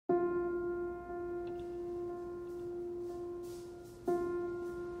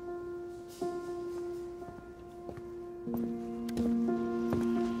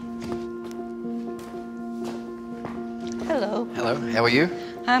Hello, how are you?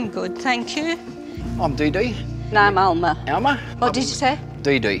 I'm good, thank you. I'm DD. And I'm Alma. Alma? What did you say?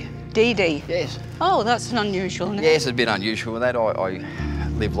 DD. DD? Yes. Oh, that's an unusual name. Yes, it's a bit unusual with that. I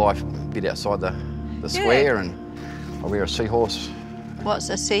live life a bit outside the square, and I wear a seahorse. What's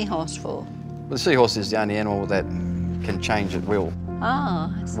a seahorse for? Well, the seahorse is the only animal that can change at will.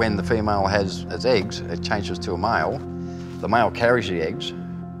 Ah. When the female has its eggs, it changes to a male. The male carries the eggs.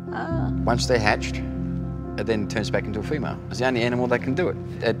 Ah. Once they're hatched, it then turns back into a female. It's the only animal that can do it.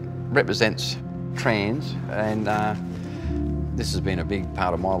 It represents trans, and this has been a big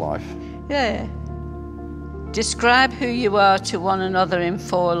part of my life. Yeah. Describe who you are to one another in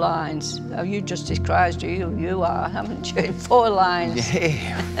 4 lines. Oh, you just described who you are, haven't you, in 4 lines?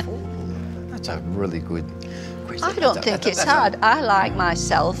 Yeah. That's a really good question. I don't think it's hard. I like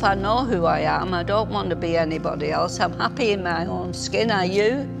myself. I know who I am. I don't want to be anybody else. I'm happy in my own skin. Are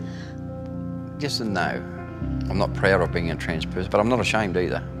you? Yes and no. I'm not proud of being a trans person, but I'm not ashamed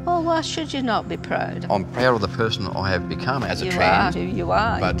either. Well, why should you not be proud? I'm proud of the person I have become as a You trans. are who you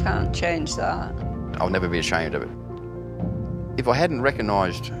are. But you can't change that. I'll never be ashamed of it. If I hadn't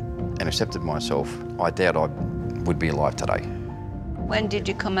recognised and accepted myself, I doubt I would be alive today. When did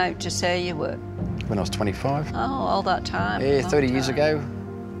you come out to say you were? When I was 25. Oh, all that time. Yeah, Long 30 years time. ago.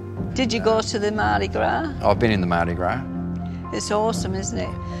 Did you go to the Mardi Gras? I've been in the Mardi Gras. It's awesome, isn't it?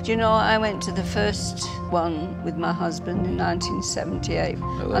 Do you know, I went to the first one with my husband in 1978,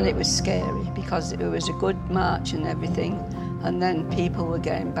 and it was scary because it was a good march and everything, and then people were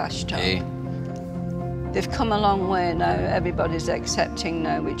getting bashed up. Yeah. They've come a long way now. Everybody's accepting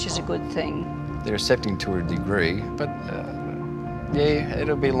now, which is a good thing. They're accepting to a degree, but yeah,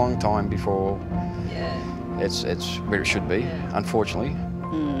 it'll be a long time before it's where it should be, unfortunately.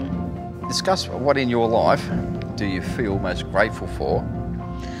 Discuss what in your life do you feel most grateful for?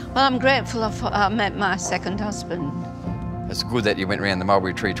 Well, I'm grateful I met my second husband. It's good that you went around the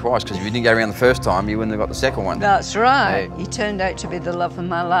mulberry tree twice, because if you didn't go around the first time, you wouldn't have got the second one. That's right. Yeah. He turned out to be the love of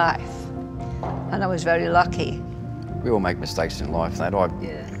my life, and I was very lucky. We all make mistakes in life.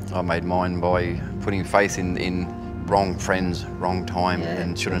 I made mine by putting faith in wrong friends, wrong time,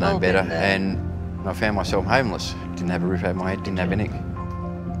 and should have known better. And I found myself homeless. Didn't have a roof over my head, didn't have anything.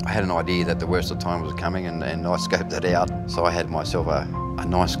 I had an idea that the worst of time was coming, and I scoped it out. So I had myself a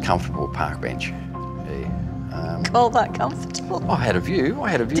nice, comfortable park bench. Yeah. Call that comfortable? I had a view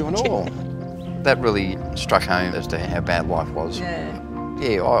and all. That really struck home as to how bad life was. Yeah.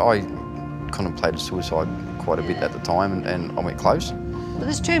 Yeah, I contemplated suicide quite a bit at the time, and I went close. But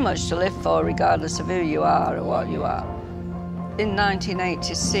there's too much to live for, regardless of who you are or what you are. In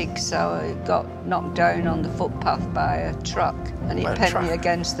 1986, I got knocked down on the footpath by a truck, and it pent me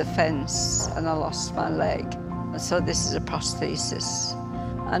against the fence, and I lost my leg. So this is a prosthesis.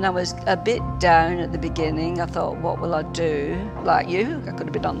 And I was a bit down at the beginning. I thought, what will I do? Like you, I could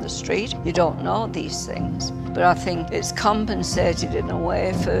have been on the street. You don't know these things. But I think it's compensated in a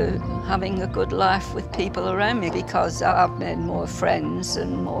way for having a good life with people around me, because I've made more friends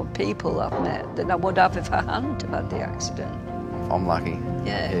and more people I've met than I would have if I hadn't had the accident. I'm lucky.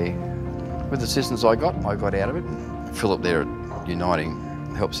 Yeah. With the assistance I got out of it. Philip there at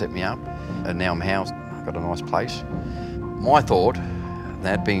Uniting helped set me up, and now I'm housed. I've got a nice place. My thought,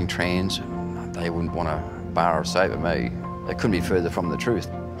 that being trans, they wouldn't want to bar or save me. They couldn't be further from the truth.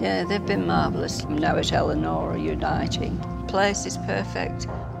 Yeah, they've been marvellous. Now at Eleanor Uniting. The place is perfect.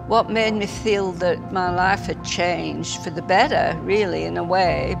 What made me feel that my life had changed for the better, really, in a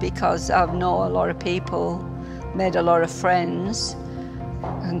way, because I've known a lot of people, made a lot of friends,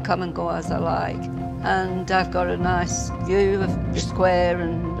 and come and go as I like. And I've got a nice view of the square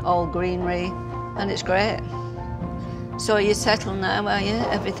and all greenery, and it's great. So you're settled now, are you?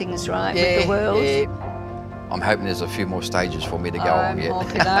 Everything's right with the world? Yeah. I'm hoping there's a few more stages for me to go on yet. I'm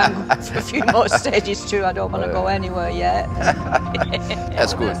hoping I'm for a few more stages too. I don't want to go anywhere yet.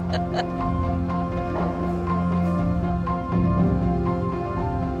 That's good.